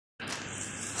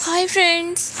Hi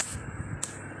friends,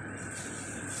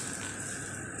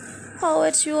 how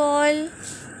are you all?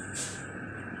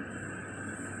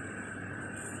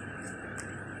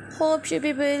 Hope you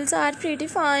people are pretty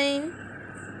fine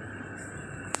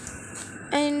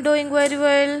and doing very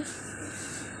well.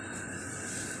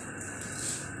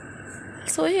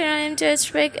 So here I am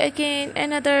just back again,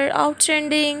 another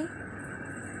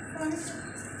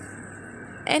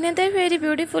very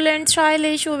beautiful and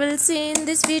stylish you will see in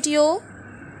this video.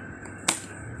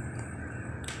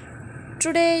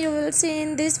 Today you will see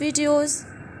in these videos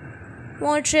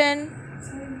modern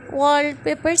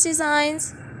wallpaper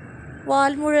designs,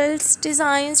 wall murals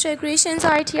designs, decorations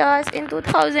ideas in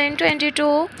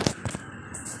 2022.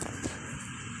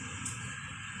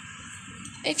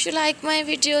 If you like my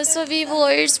videos, so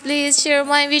viewers, please share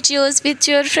my videos with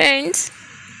your friends,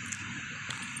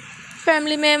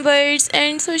 family members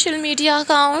and social media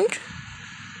account.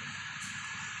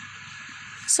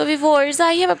 So viewers,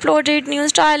 I have uploaded new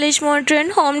stylish modern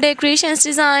home decorations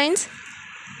designs,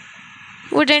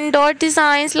 wooden dot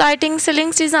designs, lighting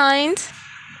ceilings designs,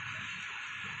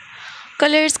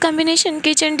 colors combination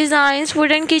kitchen designs,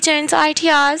 wooden kitchens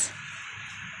ideas.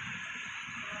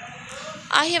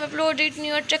 I have uploaded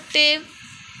new attractive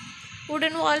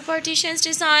wooden wall partitions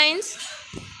designs,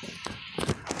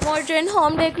 modern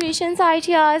home decorations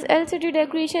ideas, LCD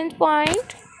decorations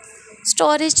point,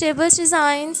 storage tables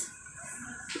designs,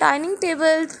 dining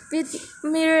tables with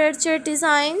miniature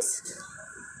designs.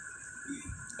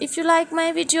 If you like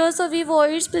my videos or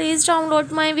viewers, please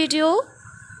download my video.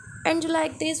 And you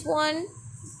like this one,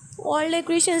 wall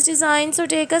decorations design, so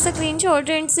take a screenshot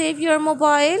and save your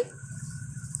mobile.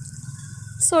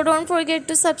 So don't forget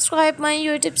to subscribe my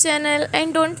YouTube channel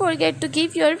and don't forget to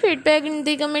give your feedback in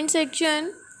the comment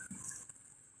section.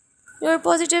 Your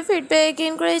positive feedback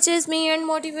encourages me and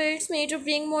motivates me to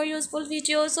bring more useful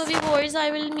videos. So viewers, I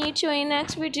will meet you in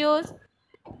next videos.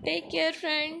 Take care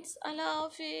friends. Allah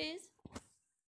Hafiz.